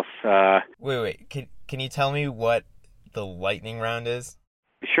anywhere else. Wait. Can you tell me what the lightning round is?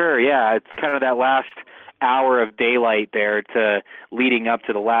 Sure. Yeah, it's kind of that last hour of daylight there to leading up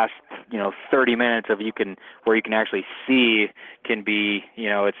to the last 30 minutes of where you can actually see can be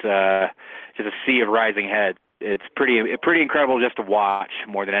it's just a sea of rising heads. It's pretty incredible just to watch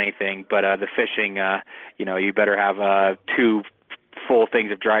more than anything. But the fishing, you better have 2 full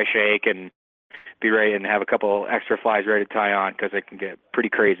things of dry shake and be ready and have a couple extra flies ready to tie on because it can get pretty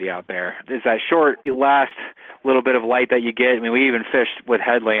crazy out there. It's that short last little bit of light that you get. I mean, we even fished with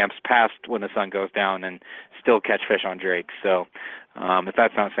headlamps past when the sun goes down and still catch fish on drakes. So if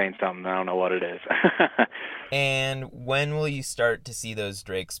that's not saying something, I don't know what it is. And when will you start to see those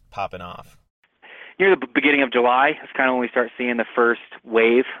drakes popping off? near the beginning of July. It's kind of when we start seeing the first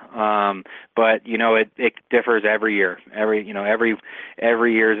wave. But it differs every year. Every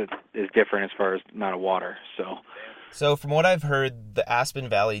year is different as far as amount of water. So from what I've heard, the Aspen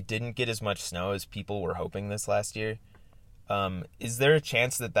Valley didn't get as much snow as people were hoping this last year. Is there a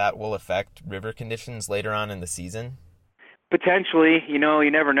chance that will affect river conditions later on in the season? Potentially. You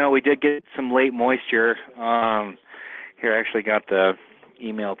never know. We did get some late moisture. Here, I actually got the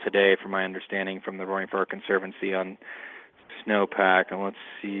email today, from my understanding, from the Roaring Fork Conservancy on snowpack. And let's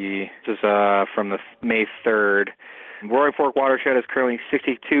see. This is from the May 3rd. Roaring Fork watershed is currently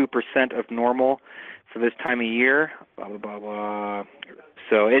 62% of normal for this time of year. Blah, blah, blah, blah.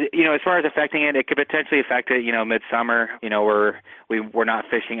 So, as far as affecting it, it could potentially affect it, midsummer. We're not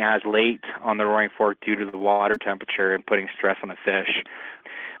fishing as late on the Roaring Fork due to the water temperature and putting stress on the fish.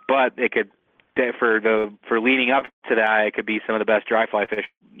 But it could, for leading up to that, it could be some of the best dry fly fish.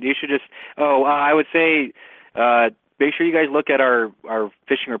 You should just, I would say, make sure you guys look at our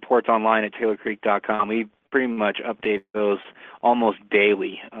fishing reports online at TaylorCreek.com. We pretty much update those almost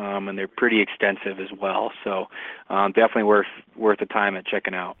daily, and they're pretty extensive as well. So definitely worth the time at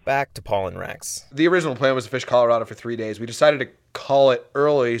checking out. Back to Paul and Rex. The original plan was to fish Colorado for 3 days. We decided to call it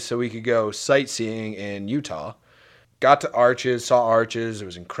early so we could go sightseeing in Utah. Got to Arches, saw Arches. It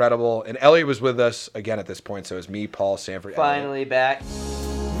was incredible. And Elliot was with us again at this point. So it was me, Paul, Sanford, Finally back.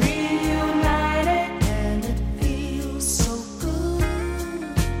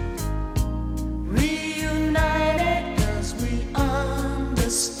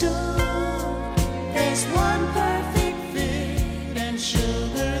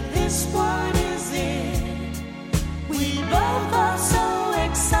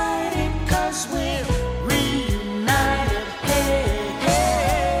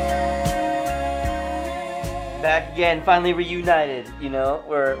 Back again, finally reunited.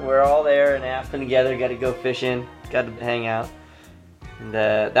 We're all there in Aspen together. Got to go fishing. Got to hang out. And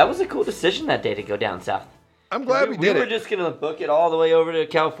that was a cool decision that day to go down south. I'm glad we did it. We were just gonna book it all the way over to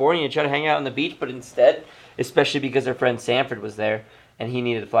California and try to hang out on the beach, but instead, especially because our friend Sanford was there and he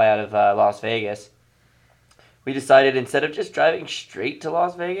needed to fly out of Las Vegas, we decided instead of just driving straight to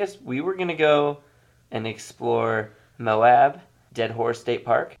Las Vegas, we were gonna go and explore Moab, Dead Horse State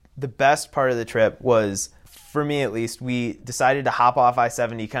Park. The best part of the trip was, for me at least, we decided to hop off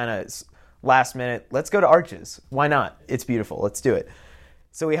I-70 kind of last minute. Let's go to Arches. Why not? It's beautiful. Let's do it.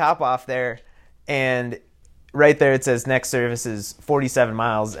 So we hop off there, and right there it says next service is 47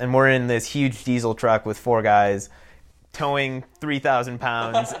 miles, and we're in this huge diesel truck with 4 guys towing 3,000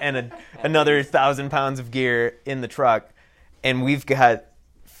 pounds and another 1,000 pounds of gear in the truck, and we've got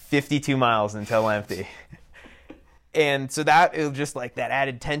 52 miles until empty. And so it was just like that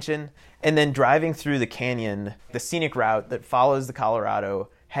added tension. And then driving through the canyon, the scenic route that follows the Colorado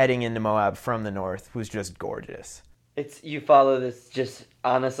heading into Moab from the north was just gorgeous. You follow this, just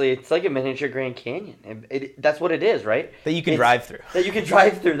honestly, it's like a miniature Grand Canyon. That's what it is, right? That you can drive through. That you can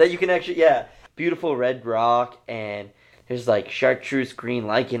drive through. That you can actually, beautiful red rock, and there's like chartreuse green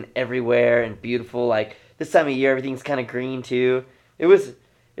lichen everywhere, and beautiful, like this time of year everything's kind of green too. It was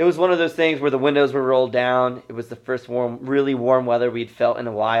one of those things where the windows were rolled down. It was the first really warm weather we'd felt in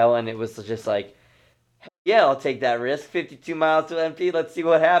a while, and it was just like, yeah, I'll take that risk. 52 miles to empty. Let's see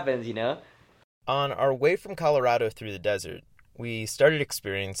what happens, On our way from Colorado through the desert, we started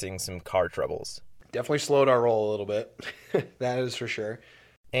experiencing some car troubles. Definitely slowed our roll a little bit. That is for sure.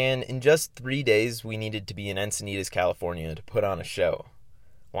 And in just 3 days, we needed to be in Encinitas, California to put on a show.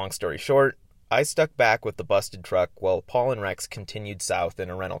 Long story short, I stuck back with the busted truck while Paul and Rex continued south in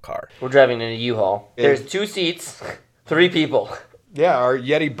a rental car. We're driving in a U-Haul. There's 2 seats, 3 people. Yeah, our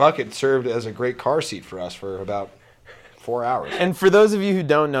Yeti bucket served as a great car seat for us for about 4 hours. And for those of you who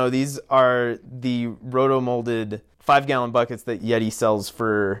don't know, these are the roto-molded 5-gallon buckets that Yeti sells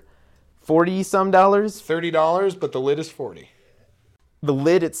for $40-some. $30, but the lid is $40. The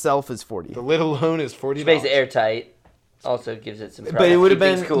lid itself is $40. The lid alone is $40. Space airtight. Also gives it some price. But it would have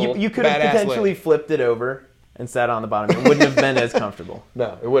been, cool. You could have potentially flipped it over and sat on the bottom. It wouldn't have been as comfortable.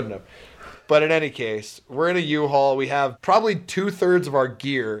 No, it wouldn't have. But in any case, we're in a U-Haul. We have probably 2/3 of our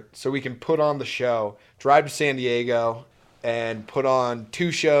gear so we can put on the show, drive to San Diego, and put on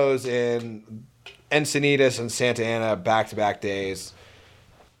 2 shows in Encinitas and Santa Ana back-to-back days.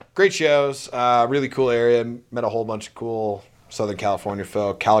 Great shows. Really cool area. Met a whole bunch of cool Southern California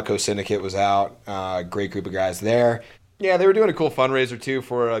folk. Calico Syndicate was out. Great group of guys there. Yeah, they were doing a cool fundraiser, too,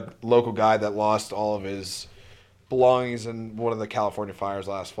 for a local guy that lost all of his belongings in one of the California fires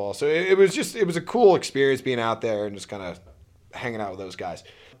last fall. So it was a cool experience being out there and just kind of hanging out with those guys.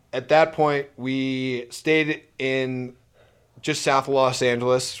 At that point, we stayed in just south of Los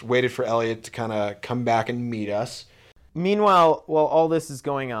Angeles, waited for Elliot to kind of come back and meet us. Meanwhile, while all this is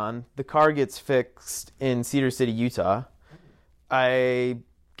going on, the car gets fixed in Cedar City, Utah. I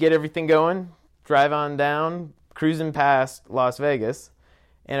get everything going, drive on down, cruising past Las Vegas,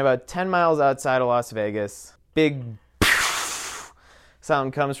 and about 10 miles outside of Las Vegas, big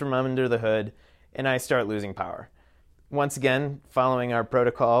sound comes from under the hood, and I start losing power. Once again, following our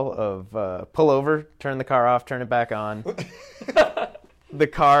protocol of pull over, turn the car off, turn it back on. The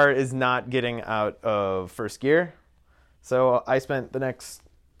car is not getting out of first gear. So I spent the next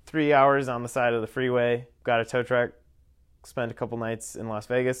 3 hours on the side of the freeway, got a tow truck, spent a couple nights in Las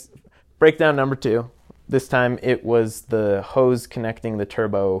Vegas. Breakdown number 2. This time it was the hose connecting the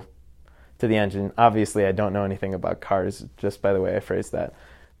turbo to the engine. Obviously, I don't know anything about cars, just by the way I phrased that.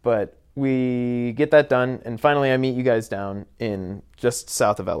 But we get that done, and finally I meet you guys down in just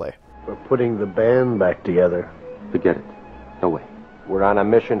south of LA. We're putting the band back together. Forget it. No way. We're on a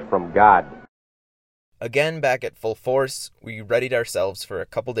mission from God. Again, back at full force, we readied ourselves for a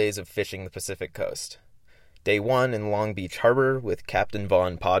couple days of fishing the Pacific coast. Day 1 in Long Beach Harbor with Captain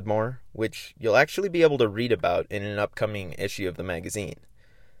Vaughn Podmore, which you'll actually be able to read about in an upcoming issue of the magazine.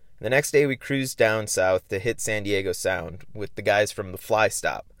 The next day we cruised down south to hit San Diego Sound with the guys from the Fly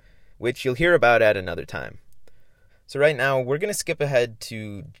Stop, which you'll hear about at another time. So right now, we're going to skip ahead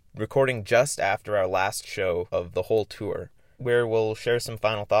to recording just after our last show of the whole tour, where we'll share some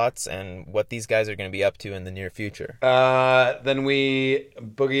final thoughts and what these guys are going to be up to in the near future. Then we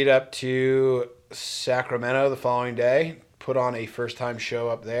boogied up to Sacramento the following day, put on a first-time show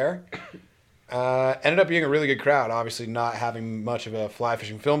up there. Ended up being a really good crowd, obviously not having much of a fly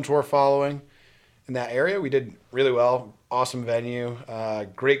fishing film tour following in that area. We did really well. Awesome venue.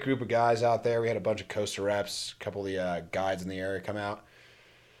 Great group of guys out there. We had a bunch of Costa reps, a couple of the guides in the area come out.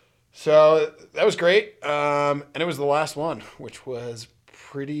 So that was great. And it was the last one, which was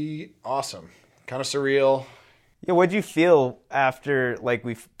pretty awesome. Kind of surreal. Yeah, what'd you feel after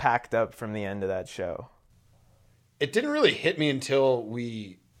we packed up from the end of that show? It didn't really hit me until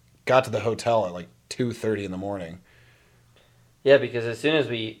we got to the hotel at 2:30 in the morning. Yeah, because as soon as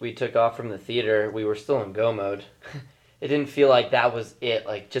we took off from the theater, we were still in go mode. It didn't feel like that was it.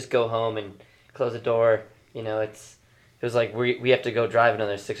 Just go home and close the door. It was like we have to go drive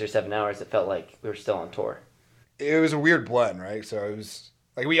another 6 or 7 hours. It felt like we were still on tour. It was a weird blend, right? So it was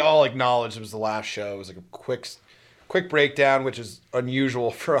we all acknowledged it was the last show. It was a quick breakdown, which is unusual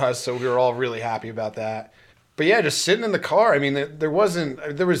for us. So we were all really happy about that. But yeah, just sitting in the car. I mean, there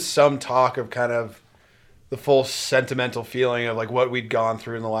was some talk of kind of the full sentimental feeling of what we'd gone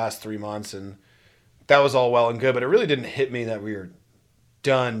through in the last 3 months, and that was all well and good. But it really didn't hit me that we were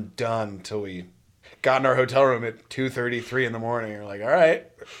done until we got in our hotel room at 2:33 in the morning. You're like, all right,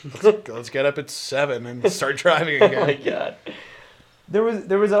 let's get up at 7 and start driving again. Oh my God.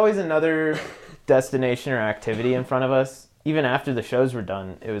 There was always another destination or activity in front of us. Even after the shows were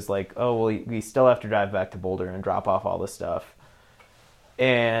done, it was like, oh, well, we still have to drive back to Boulder and drop off all this stuff.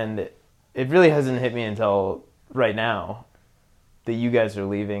 And it really hasn't hit me until right now that you guys are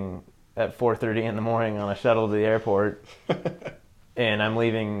leaving at 4:30 in the morning on a shuttle to the airport. And I'm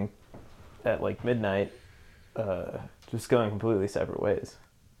leaving at midnight, just going completely separate ways.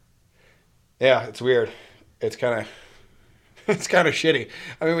 Yeah, it's weird. It's kind of shitty.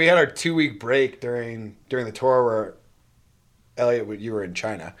 I mean, we had our 2-week break during the tour where Elliot, you were in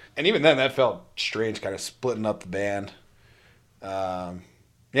China, and even then that felt strange, kind of splitting up the band.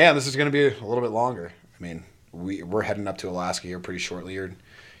 Yeah, this is going to be a little bit longer. I mean, we're heading up to Alaska here pretty shortly.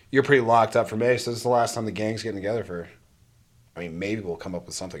 You're pretty locked up for May, so this is the last time the gang's getting together for. I mean, maybe we'll come up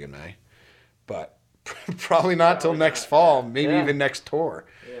with something in May, but probably not till next fall, maybe even next tour.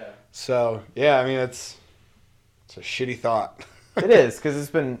 Yeah. So yeah, I mean it's a shitty thought. It is, because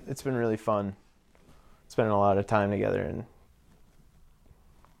it's been really fun. Spending a lot of time together, and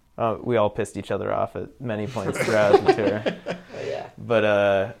we all pissed each other off at many points throughout the tour. Oh, yeah.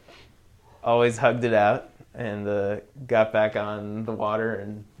 But always hugged it out and got back on the water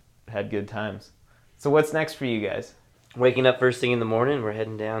and had good times. So what's next for you guys? Waking up first thing in the morning, we're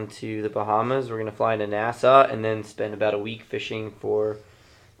heading down to the Bahamas. We're going to fly into Nassau and then spend about a week fishing for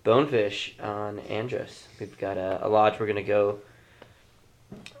bonefish on Andros. We've got a lodge we're going to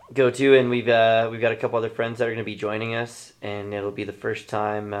go to, and we've got a couple other friends that are going to be joining us, and it'll be the first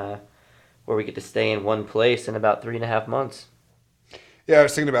time where we get to stay in one place in about 3.5 months. Yeah, I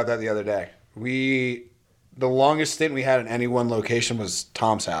was thinking about that the other day. The longest stint we had in any one location was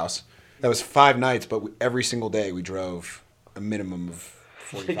Tom's house. That was 5 nights, but every single day we drove a minimum of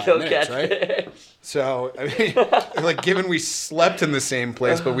 45 minutes, right? So, I mean, given we slept in the same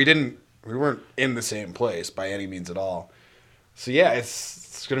place, but we weren't in the same place by any means at all. So yeah,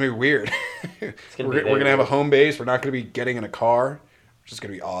 it's gonna be weird. We're gonna have a home base. We're not gonna be getting in a car, which is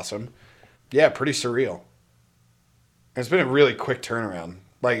gonna be awesome. Yeah, pretty surreal. It's been a really quick turnaround.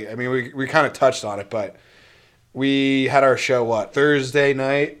 Like, I mean, we kind of touched on it, but we had our show, Thursday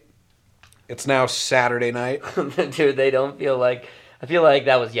night? It's now Saturday night. Dude, they don't feel like... I feel like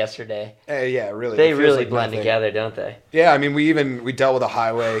that was yesterday. Yeah, really. They really blend together, don't they? Yeah, I mean, we dealt with a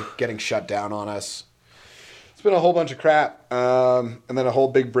highway getting shut down on us. It's been a whole bunch of crap. And then a whole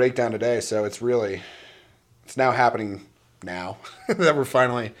big breakdown today, so it's now happening now that we're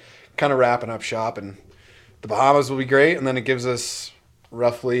finally kind of wrapping up shop, and the Bahamas will be great, and then it gives us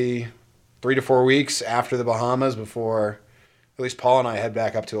roughly 3 to 4 weeks after the Bahamas before at least Paul and I head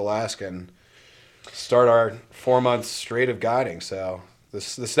back up to Alaska and start our 4 months straight of guiding. So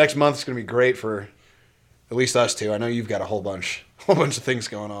this next month is going to be great for at least us two. I know you've got a whole bunch of things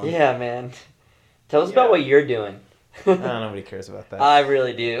going on. Yeah, man. Tell us about what you're doing. Nobody cares about that. I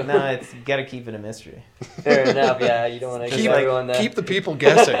really do. No, you got to keep it a mystery. Fair enough. Yeah, you don't want to keep everyone there. Keep the people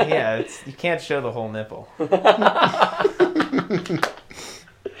guessing. Yeah, you can't show the whole nipple.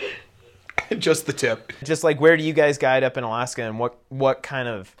 Just the tip. Just like, where do you guys guide up in Alaska, and what kind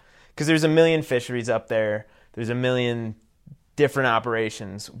of... Because there's a million fisheries up there. There's a million different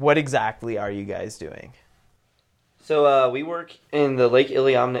operations. What exactly are you guys doing? So we work in the Lake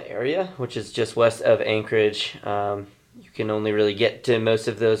Iliamna area, which is just west of Anchorage. You can only really get to most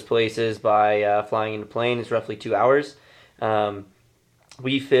of those places by flying in a plane. It's roughly 2 hours.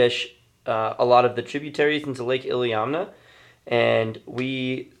 We fish a lot of the tributaries into Lake Iliamna, and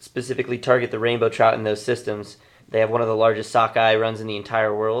we specifically target the rainbow trout in those systems. They have one of the largest sockeye runs in the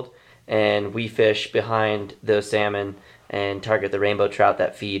entire world, and we fish behind those salmon and target the rainbow trout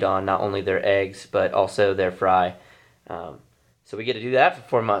that feed on not only their eggs but also their fry. So we get to do that for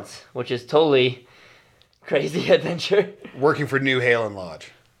 4 months, which is totally crazy adventure. Working for New Halen Lodge.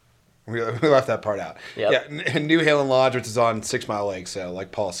 We left that part out. Yep. Yeah, New Halen Lodge, which is on 6 Mile Lake, so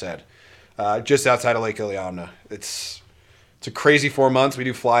like Paul said, just outside of Lake Iliamna. It's a crazy 4 months. We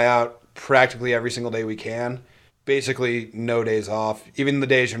do fly out practically every single day we can. Basically no days off. Even the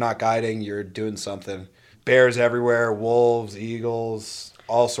days you're not guiding, you're doing something. Bears everywhere, wolves, eagles,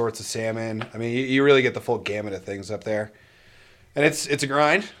 all sorts of salmon. I mean, you really get the full gamut of things up there. And it's a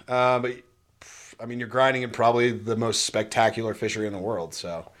grind, but I mean, you're grinding in probably the most spectacular fishery in the world,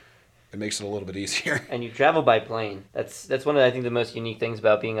 so it makes it a little bit easier. And you travel by plane. That's one of, I think, the most unique things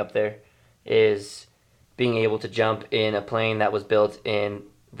about being up there is being able to jump in a plane that was built in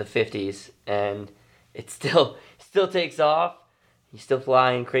the 50s, and it still takes off. You still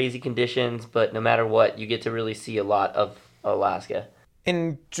fly in crazy conditions, but no matter what, you get to really see a lot of Alaska.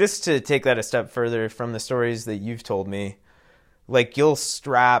 And just to take that a step further from the stories that you've told me, like, you'll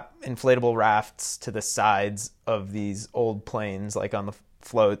strap inflatable rafts to the sides of these old planes, like on the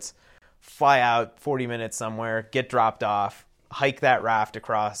floats, fly out 40 minutes somewhere, get dropped off, hike that raft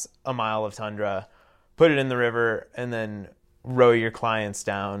across a mile of tundra, put it in the river, and then row your clients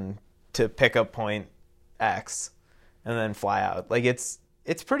down to pick up point X, and then fly out. Like, it's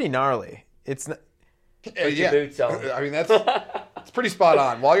pretty gnarly. It's not... Yeah, I mean, it's pretty spot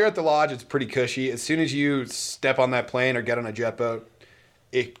on. While you're at the lodge, it's pretty cushy. As soon as you step on that plane or get on a jet boat,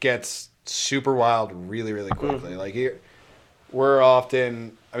 it gets super wild really, really quickly. Like, we're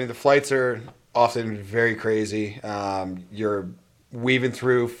often, I mean, the flights are often very crazy. You're weaving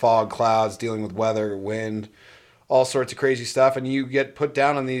through fog clouds, dealing with weather, wind, all sorts of crazy stuff, and you get put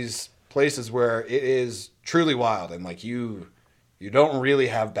down on these places where it is truly wild, and like you don't really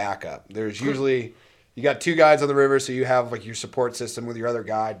have backup. There's usually... You got 2 guides on the river, so you have like your support system with your other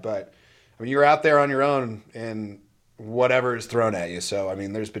guide. But I mean, you're out there on your own, and whatever is thrown at you. So I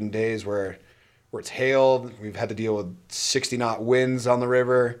mean, there's been days where it's hailed. We've had to deal with 60-knot winds on the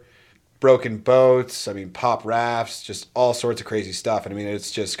river, broken boats. I mean, pop rafts, just all sorts of crazy stuff. And I mean,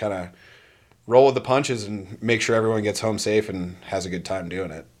 it's just kind of roll with the punches and make sure everyone gets home safe and has a good time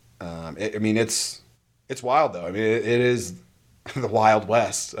doing it. I mean, it's wild though. I mean, it is the Wild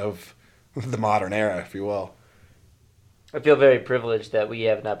West of the modern era, if you will. I feel very privileged that we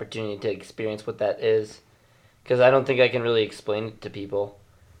have an opportunity to experience what that is, because I don't think I can really explain it to people.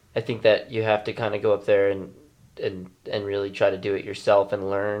 I think that you have to kind of go up there and really try to do it yourself and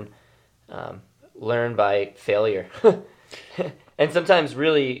learn by failure. And sometimes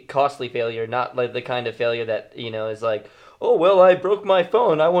really costly failure, not like the kind of failure that, is like, oh, well, I broke my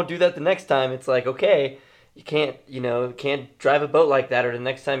phone, I won't do that the next time. It's like, okay, you can't drive a boat like that, or the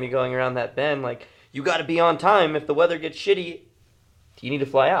next time you're going around that bend, like, you got to be on time. If the weather gets shitty, you need to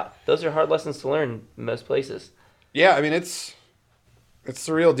fly out. Those are hard lessons to learn in most places. Yeah, I mean, it's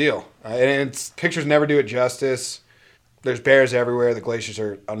the real deal. And pictures never do it justice. There's bears everywhere. The glaciers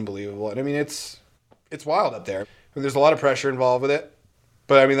are unbelievable. And I mean, it's wild up there. I mean, there's a lot of pressure involved with it.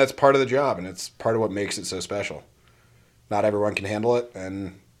 But I mean, that's part of the job, and it's part of what makes it so special. Not everyone can handle it,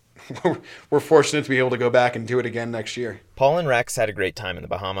 and we're fortunate to be able to go back and do it again next year. Paul and Rex had a great time in the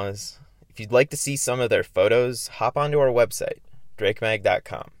Bahamas. If you'd like to see some of their photos, hop onto our website,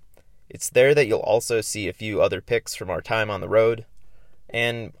 drakemag.com. It's there that you'll also see a few other pics from our time on the road.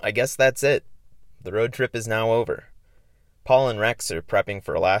 And I guess that's it. The road trip is now over. Paul and Rex are prepping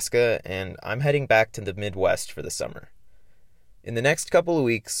for Alaska, and I'm heading back to the Midwest for the summer. In the next couple of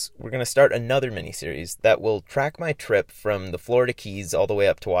weeks, we're going to start another miniseries that will track my trip from the Florida Keys all the way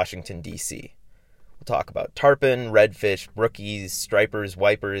up to Washington, D.C. We'll talk about tarpon, redfish, brookies, stripers,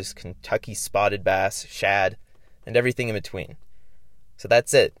 wipers, Kentucky spotted bass, shad, and everything in between. So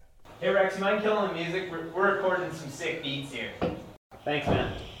that's it. Hey Rex, you mind killing the music? We're recording some sick beats here. Thanks,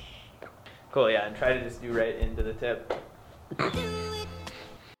 man. Cool, yeah, and try to just do right into the tip.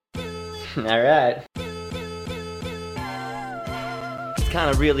 Alright. It's kind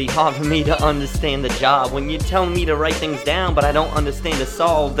of really hard for me to understand the job when you're telling me to write things down, but I don't understand to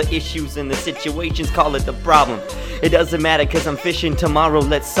solve the issues and the situations, call it the problem. It doesn't matter cause I'm fishing tomorrow,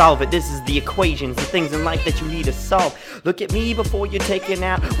 let's solve it. This is the equations, the things in life that you need to solve. Look at me before you're taking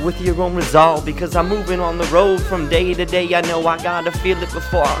out with your own resolve, because I'm moving on the road from day to day. I know I gotta feel it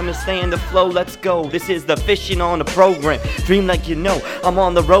before I understand the flow. Let's go, this is the fishing on the program. Dream like you know, I'm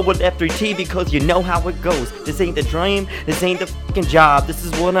on the road with F3T because you know how it goes. This ain't the dream, this ain't the fucking job. This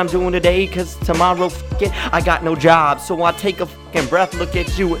is what I'm doing today cause tomorrow, fuck it, I got no job. So I take a fucking breath, look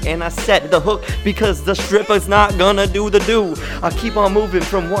at you, and I set the hook because the stripper's not gonna do the do. I keep on moving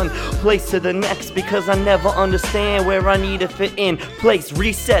from one place to the next because I never understand where I need to fit in place.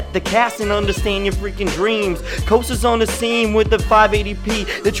 Reset the cast and understand your freaking dreams. Coasters on the scene with the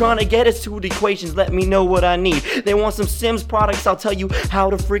 580p. They're trying to get us to the equations, let me know what I need. They want some Sims products, I'll tell you how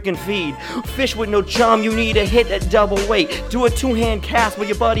to freaking feed. Fish with no chum, you need to hit that double weight. Do a two-hand cast with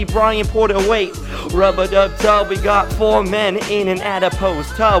your buddy Brian Porter. Wait, rub-a-dub-tub, we got 4 men in an adipose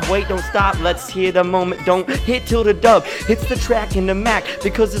tub. Wait, don't stop, let's hear the moment. Don't hit till the dub hits the track in the Mac,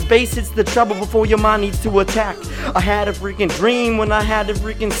 because this bass hits the trouble before your mind needs to attack. I had a freaking dream when I had to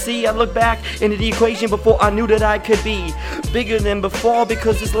freaking see. I look back into the equation before I knew that I could be bigger than before,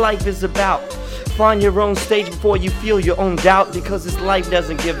 because this life is about find your own stage before you feel your own doubt, because this life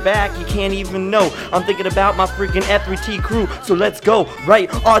doesn't give back, you can't even know. I'm thinking about my freaking F3T crew, so let's go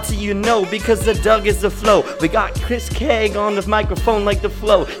right on to you know, because the Doug is the flow. We got Chris Keg on the microphone like the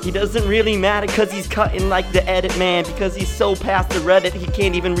flow. He doesn't really matter cause he's cutting like the edit man, because he's so past the Reddit he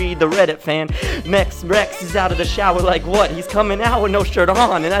can't even read the Reddit fan. Rex is out of the shower like what? He's coming out with no shirt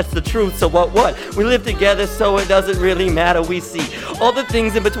on, and that's the truth, so what? We live together so it doesn't really matter. We see all the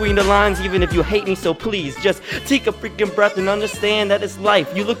things in between the lines, even if you hate me, so please just take a freaking breath and understand that it's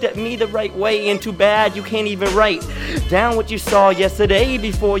life. You looked at me the right way, and too bad you can't even write down what you saw yesterday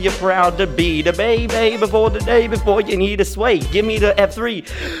before you're proud to be the baby before the day before you need to sway. Give me the F3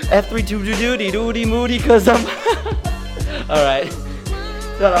 doody moody, cause I'm alright,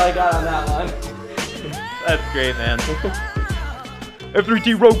 that's all I got on that one. That's great, man.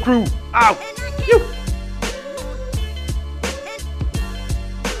 F3T road crew out.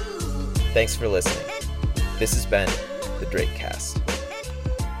 Thanks for listening. This has been the Drakecast.